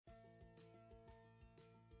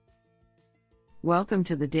Welcome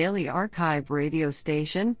to the Daily Archive radio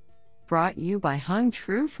station, brought you by Hung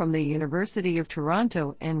Tru from the University of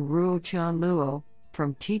Toronto and Ruo Chun Luo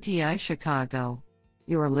from TTI Chicago.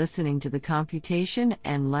 You are listening to the Computation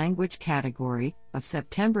and Language category of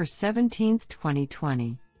September 17,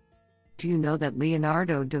 2020. Do you know that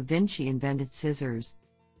Leonardo da Vinci invented scissors?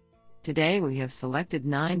 Today we have selected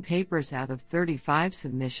 9 papers out of 35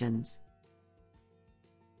 submissions.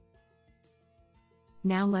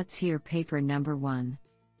 Now let's hear paper number 1.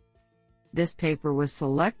 This paper was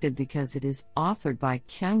selected because it is authored by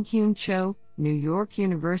Kyung-Hyun Cho, New York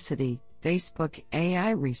University, Facebook AI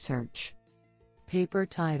Research. Paper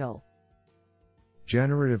title: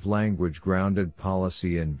 Generative Language Grounded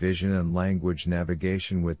Policy in Vision and Language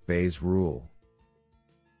Navigation with Bayes' Rule.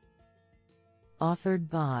 Authored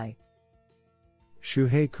by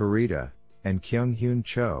Shuhei Kurita and Kyung-Hyun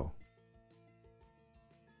Cho.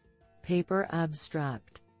 Paper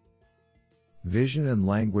abstract: Vision and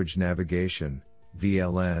Language Navigation,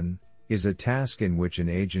 VLN, is a task in which an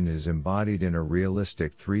agent is embodied in a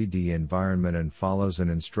realistic 3D environment and follows an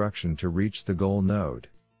instruction to reach the goal node.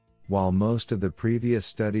 While most of the previous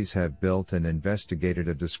studies have built and investigated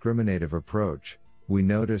a discriminative approach, we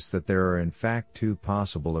notice that there are in fact 2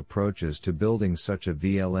 possible approaches to building such a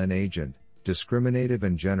VLN agent, discriminative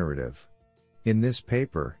and generative. In this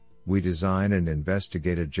paper, we design and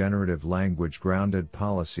investigate a generative language-grounded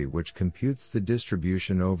policy which computes the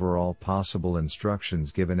distribution over all possible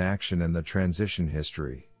instructions given action and the transition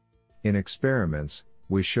history. In experiments,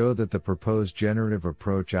 we show that the proposed generative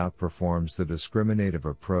approach outperforms the discriminative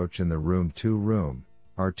approach in the Room 2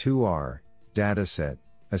 R2R, dataset,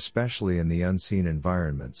 especially in the unseen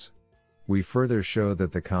environments. We further show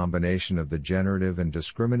that the combination of the generative and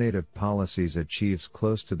discriminative policies achieves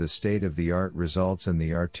close to the state-of-the-art results in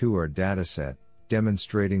the R2R dataset,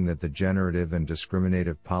 demonstrating that the generative and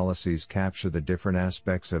discriminative policies capture the different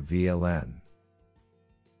aspects of VLN.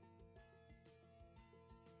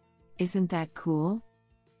 Isn't that cool?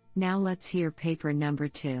 Now let's hear paper number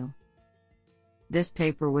 2. This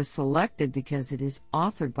paper was selected because it is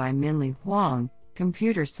authored by Minli Huang,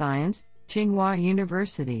 Computer Science, Tsinghua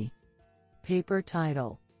University. Paper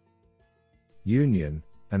title: Union,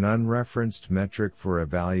 an unreferenced metric for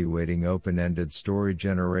evaluating open-ended story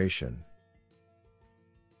generation.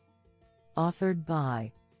 Authored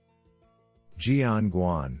by Jian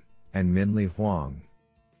Guan and Minli Huang.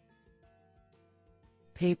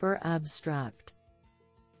 Paper abstract: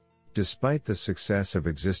 Despite the success of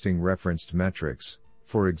existing referenced metrics,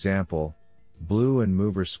 for example, Blue and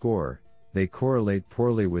Mover score, they correlate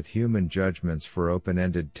poorly with human judgments for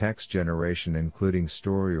open-ended text generation, including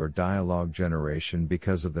story or dialogue generation,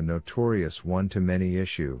 because of the notorious one-to-many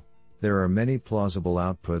issue. There are many plausible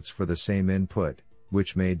outputs for the same input,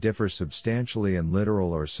 which may differ substantially in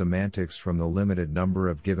literal or semantics from the limited number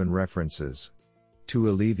of given references. To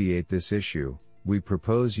alleviate this issue, we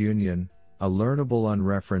propose Union, a learnable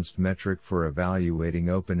unreferenced metric for evaluating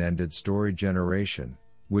open-ended story generation,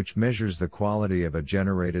 which measures the quality of a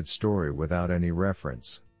generated story without any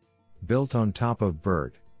reference. Built on top of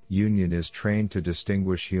BERT, Union is trained to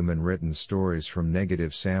distinguish human written stories from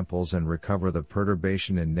negative samples and recover the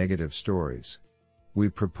perturbation in negative stories. We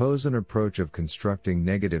propose an approach of constructing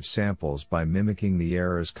negative samples by mimicking the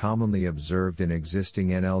errors commonly observed in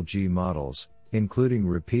existing NLP models, including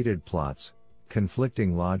repeated plots,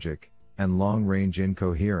 conflicting logic, and long-range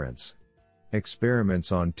incoherence.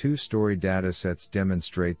 Experiments on 2 story datasets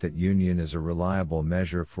demonstrate that Union is a reliable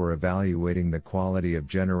measure for evaluating the quality of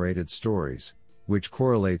generated stories, which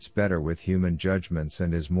correlates better with human judgments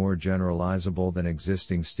and is more generalizable than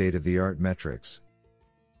existing state-of-the-art metrics.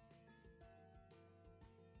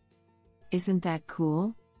 Isn't that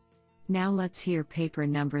cool? Now let's hear paper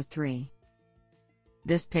number 3.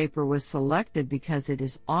 This paper was selected because it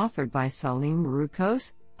is authored by Salim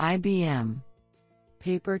Roukos, IBM.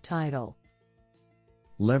 Paper title: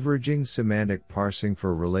 Leveraging Semantic Parsing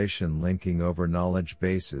for Relation Linking over Knowledge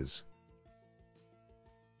Bases.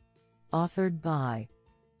 Authored by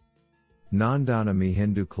Nandana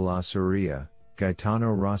Mihindu Kalasuriya,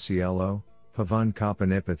 Gaetano Rossiello, Pavan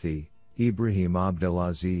Kapanipathy, Ibrahim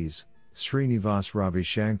Abdelaziz, Srinivas Ravi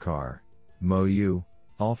Shankar, Mo Yu,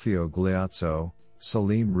 Alfio Gliazzo,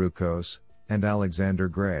 Salim Roukos, and Alexander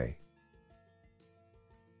Gray.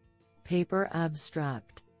 Paper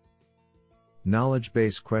abstract: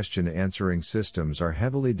 Knowledge-based question-answering systems are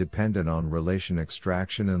heavily dependent on relation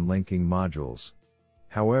extraction and linking modules.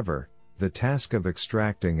 However, the task of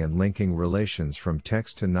extracting and linking relations from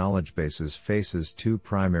text to knowledge bases faces 2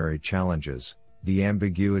 primary challenges: the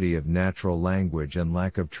ambiguity of natural language and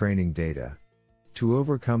lack of training data. To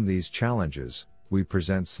overcome these challenges, we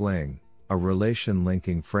present SLING, a relation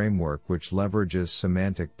linking framework which leverages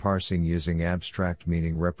semantic parsing using abstract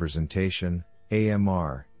meaning representation,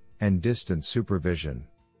 AMR, and distance supervision.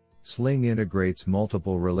 Sling integrates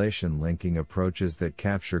multiple relation linking approaches that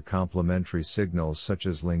capture complementary signals such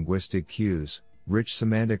as linguistic cues, rich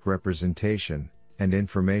semantic representation, and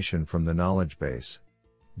information from the knowledge base.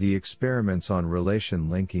 The experiments on relation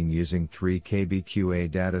linking using 3 KBQA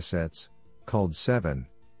datasets, called 7,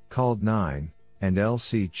 called 9, and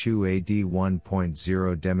LC-CHU-AD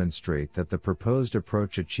 1.0 demonstrate that the proposed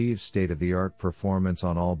approach achieves state-of-the-art performance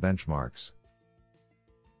on all benchmarks.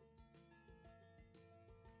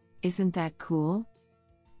 Isn't that cool?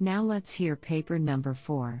 Now let's hear paper number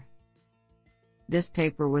 4. This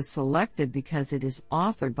paper was selected because it is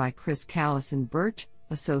authored by Chris Callison-Birch,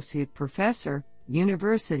 Associate Professor,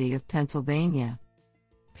 University of Pennsylvania.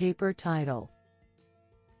 Paper title: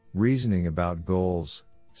 Reasoning about Goals,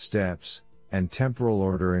 Steps, and Temporal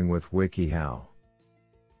Ordering with WikiHow.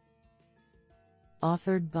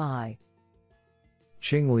 Authored by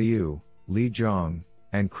Qing Liu, Li Zhang,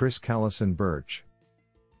 and Chris Callison-Birch.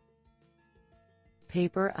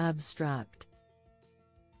 Paper abstract: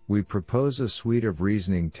 We propose a suite of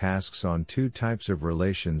reasoning tasks on 2 types of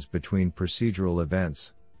relations between procedural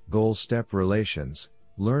events: goal-step relations.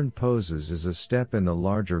 Learned poses is a step in the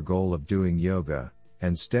larger goal of doing yoga,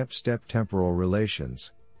 and step-step temporal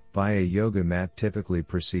relations. By a yoga mat typically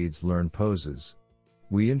precedes learned poses.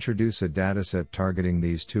 We introduce a dataset targeting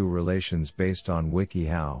these 2 relations based on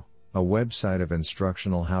WikiHow, a website of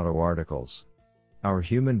instructional how-to articles. Our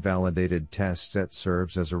human-validated test set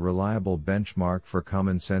serves as a reliable benchmark for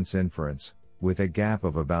common-sense inference, with a gap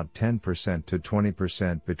of about 10% to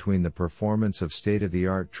 20% between the performance of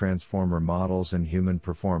state-of-the-art transformer models and human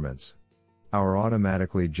performance. Our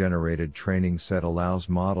automatically generated training set allows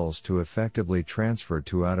models to effectively transfer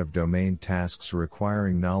to out-of-domain tasks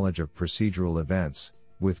requiring knowledge of procedural events,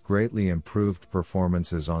 with greatly improved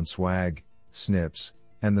performances on SWAG, SNPs,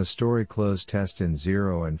 and the story close test in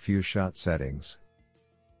 0 and few shot settings.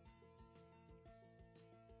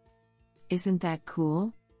 Isn't that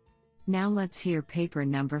cool? Now let's hear paper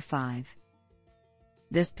number 5.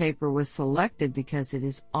 This paper was selected because it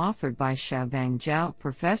is authored by Xiaovang Zhao,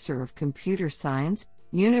 Professor of Computer Science,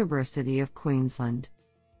 University of Queensland.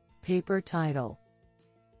 Paper title: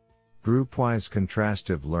 Groupwise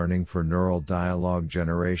Contrastive Learning for Neural Dialogue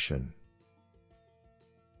Generation.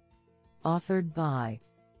 Authored by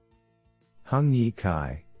Hengyi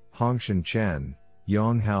Cai, Hongshan Chen,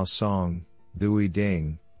 Yonghao Song, Gui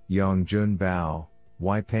Ding, Yongjun Bao,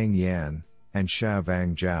 Weipeng Yan, and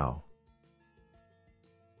Xiaovang Zhao.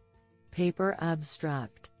 Paper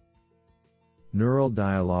abstract: Neural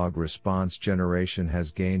dialogue response generation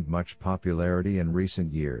has gained much popularity in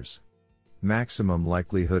recent years. Maximum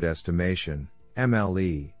likelihood estimation,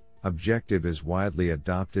 MLE, objective is widely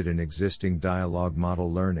adopted in existing dialogue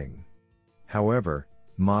model learning. However,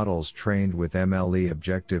 models trained with MLE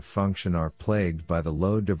objective function are plagued by the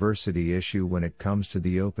low diversity issue when it comes to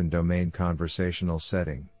the open domain conversational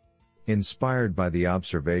setting. Inspired by the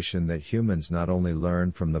observation that humans not only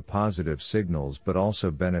learn from the positive signals but also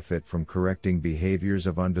benefit from correcting behaviors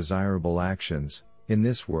of undesirable actions, in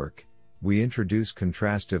this work, we introduce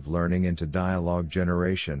contrastive learning into dialogue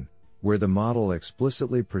generation, where the model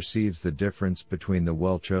explicitly perceives the difference between the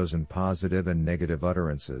well-chosen positive and negative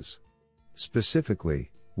utterances. Specifically,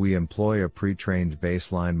 we employ a pre-trained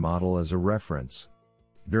baseline model as a reference.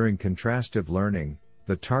 During contrastive learning,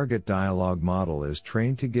 the target dialogue model is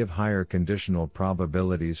trained to give higher conditional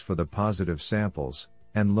probabilities for the positive samples,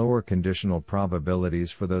 and lower conditional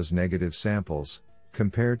probabilities for those negative samples,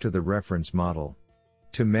 compared to the reference model.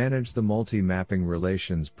 To manage the multi-mapping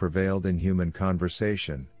relations prevailed in human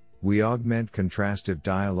conversation, we augment contrastive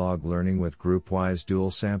dialogue learning with groupwise dual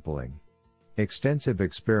sampling. Extensive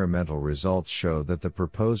experimental results show that the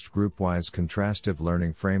proposed groupwise contrastive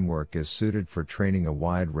learning framework is suited for training a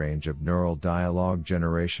wide range of neural dialogue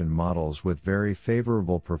generation models with very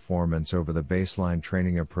favorable performance over the baseline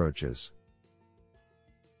training approaches.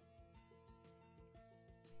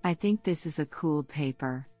 I think this is a cool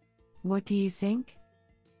paper. What do you think?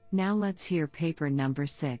 Now let's hear paper number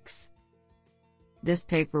 6. This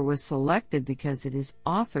paper was selected because it is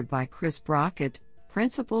authored by Chris Brockett,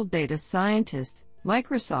 Principal Data Scientist,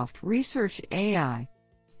 Microsoft Research AI,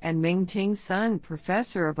 and Mingting Sun,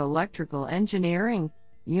 Professor of Electrical Engineering,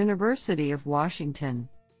 University of Washington.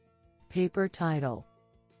 Paper title: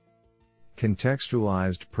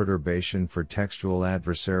 Contextualized Perturbation for Textual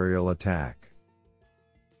Adversarial Attack.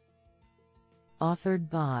 Authored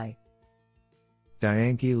by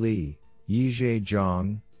Dianqi Li, Yizhe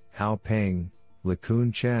Zhang, Hao Peng,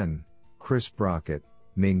 Likun Chen, Chris Brockett,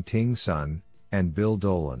 Ming-Ting Sun, and Bill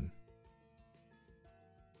Dolan.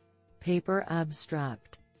 Paper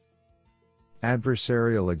abstract.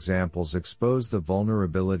 Adversarial examples expose the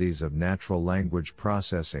vulnerabilities of natural language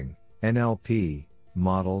processing, NLP,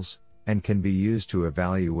 models, and can be used to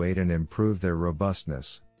evaluate and improve their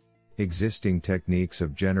robustness. Existing techniques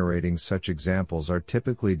of generating such examples are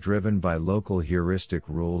typically driven by local heuristic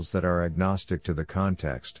rules that are agnostic to the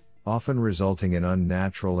context, often resulting in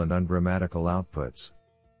unnatural and ungrammatical outputs.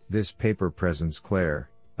 This paper presents CLAIRE,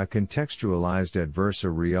 a contextualized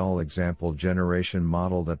adversarial example generation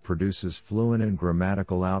model that produces fluent and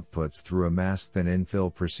grammatical outputs through a masked and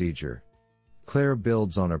infill procedure. CLAIRE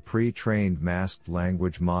builds on a pre-trained masked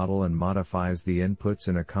language model and modifies the inputs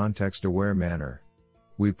in a context-aware manner.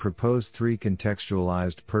 We propose 3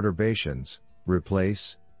 contextualized perturbations: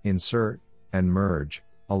 replace, insert, and merge,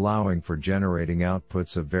 allowing for generating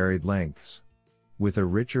outputs of varied lengths. With a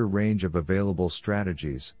richer range of available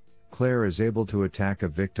strategies, CLAIRE is able to attack a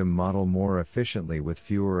victim model more efficiently with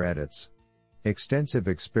fewer edits. Extensive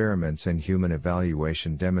experiments and human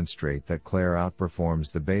evaluation demonstrate that CLAIRE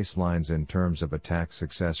outperforms the baselines in terms of attack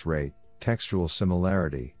success rate, textual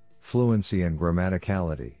similarity, fluency, and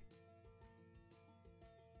grammaticality.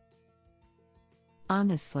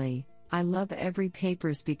 Honestly, I love every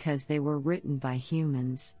papers because they were written by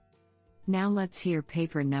humans. Now let's hear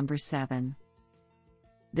paper number 7.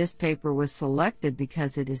 This paper was selected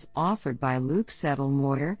because it is authored by Luke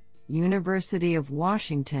Settlemoyer, University of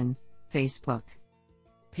Washington, Facebook.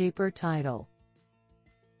 Paper title: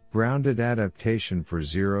 Grounded Adaptation for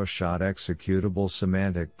Zero-Shot Executable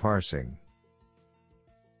Semantic Parsing.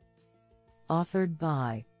 Authored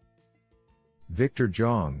by Victor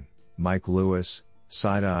Zhang, Mike Lewis,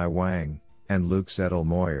 Saida Wang, and Luke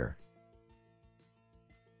Settlemoyer.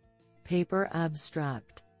 Paper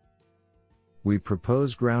abstract. We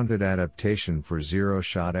propose grounded adaptation for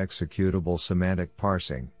zero-shot executable semantic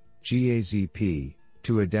parsing, GAZP,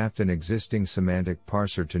 to adapt an existing semantic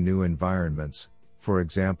parser to new environments, for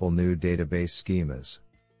example new database schemas.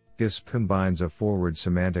 GAZP combines a forward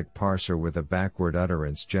semantic parser with a backward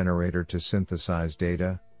utterance generator to synthesize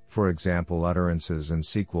data, for example utterances and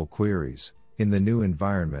SQL queries, in the new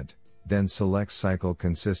environment, then selects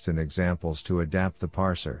cycle-consistent examples to adapt the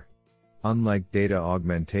parser. Unlike data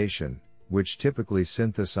augmentation, which typically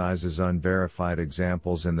synthesizes unverified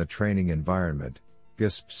examples in the training environment,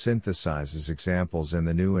 GAZP synthesizes examples in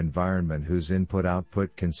the new environment whose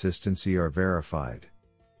input-output consistency are verified.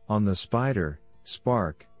 On the Spider,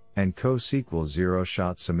 Spark, and CoSQL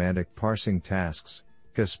zero-shot semantic parsing tasks,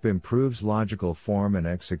 GAZP improves logical form and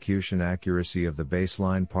execution accuracy of the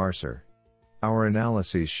baseline parser. Our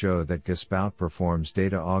analyses show that GAZP outperforms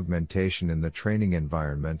data augmentation in the training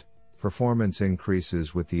environment. Performance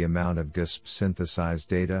increases with the amount of GAZP synthesized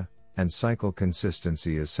data, and cycle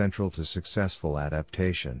consistency is central to successful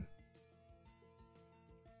adaptation.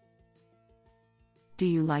 Do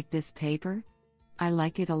you like this paper? I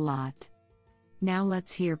like it a lot. Now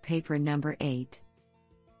let's hear paper number 8.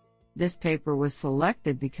 This paper was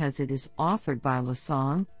selected because it is authored by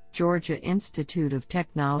Lassong, Georgia Institute of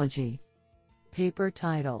Technology. Paper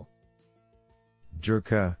title: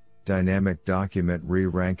 JRCA, Dynamic Document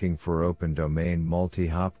Re-Ranking for Open Domain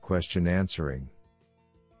Multi-Hop Question Answering.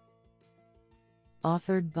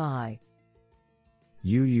 Authored by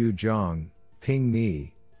Yu Zhang, Ping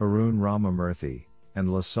Ni, Arun Ramamurthy, and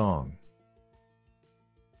Lassong.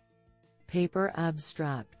 Paper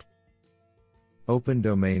abstract. Open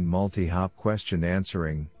Domain Multi-Hop Question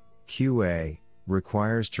Answering, QA,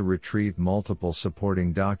 requires to retrieve multiple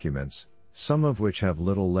supporting documents, some of which have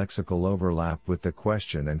little lexical overlap with the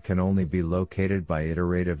question and can only be located by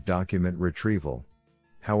iterative document retrieval.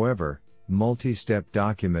 However, multi-step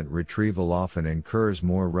document retrieval often incurs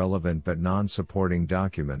more relevant but non-supporting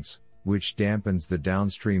documents, which dampens the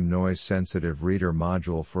downstream noise-sensitive reader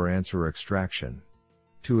module for answer extraction.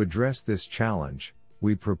 To address this challenge,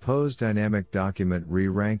 we propose dynamic document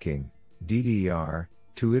re-ranking, DDR,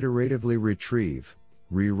 to iteratively retrieve,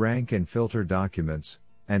 re-rank and filter documents,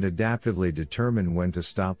 and adaptively determine when to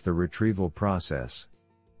stop the retrieval process.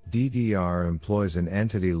 DDR employs an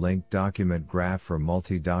entity-linked document graph for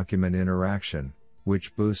multi-document interaction,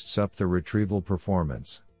 which boosts up the retrieval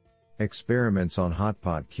performance. Experiments on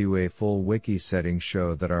Hotpot QA full wiki settings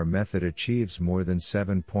show that our method achieves more than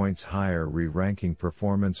 7 points higher re-ranking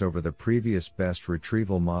performance over the previous best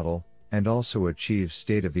retrieval model, and also achieves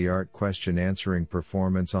state-of-the-art question answering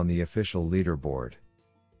performance on the official leaderboard.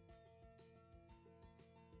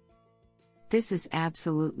 This is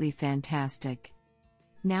absolutely fantastic.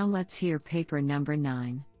 Now let's hear paper number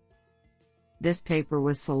 9. This paper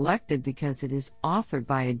was selected because it is authored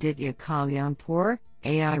by Aditya Kalyanpur,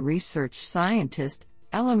 AI research scientist,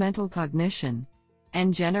 Elemental Cognition,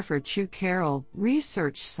 and Jennifer Chu Carroll,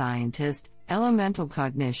 research scientist, Elemental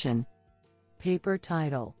Cognition. Paper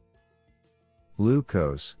title: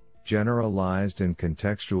 Glucose, Generalized and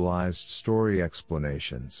Contextualized Story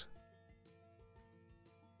Explanations.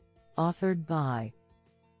 Authored by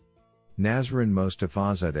Nazrin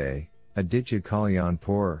Mostafazadeh, Aditya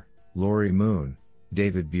Kalyanpur, Lori Moon,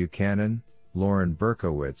 David Buchanan, Lauren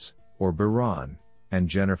Berkowitz, or Biran, and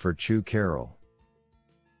Jennifer Chu Carroll.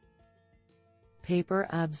 Paper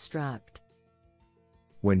abstract: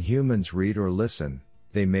 When humans read or listen,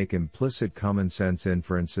 they make implicit common sense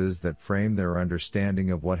inferences that frame their understanding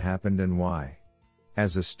of what happened and why.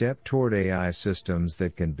 As a step toward AI systems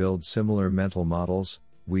that can build similar mental models,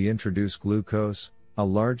 we introduce Glucose, a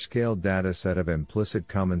large-scale dataset of implicit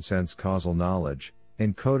common sense causal knowledge,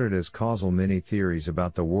 encoded as causal mini-theories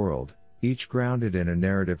about the world, each grounded in a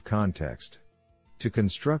narrative context. To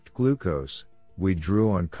construct Glucose, we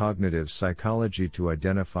drew on cognitive psychology to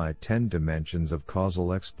identify 10 dimensions of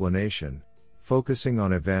causal explanation, focusing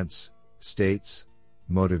on events, states,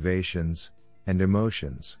 motivations, and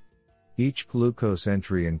emotions. Each Glucose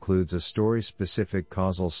entry includes a story-specific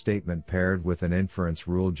causal statement paired with an inference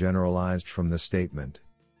rule generalized from the statement.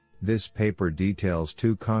 This paper details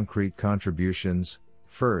 2 concrete contributions.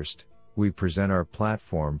 First, we present our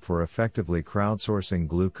platform for effectively crowdsourcing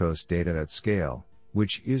Glucose data at scale,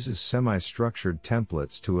 which uses semi-structured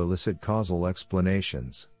templates to elicit causal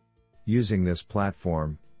explanations. Using this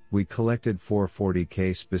platform, we collected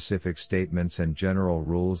 440K specific statements and general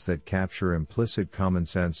rules that capture implicit common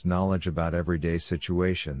sense knowledge about everyday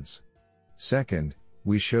situations. Second,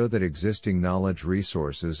 we show that existing knowledge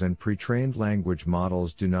resources and pre-trained language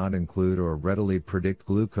models do not include or readily predict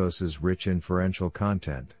Glucose's rich inferential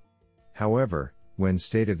content. However, when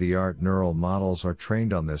state-of-the-art neural models are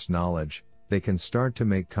trained on this knowledge, they can start to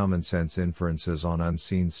make common sense inferences on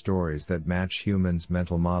unseen stories that match humans'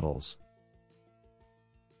 mental models.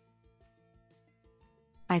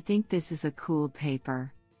 I think this is a cool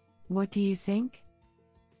paper. What do you think?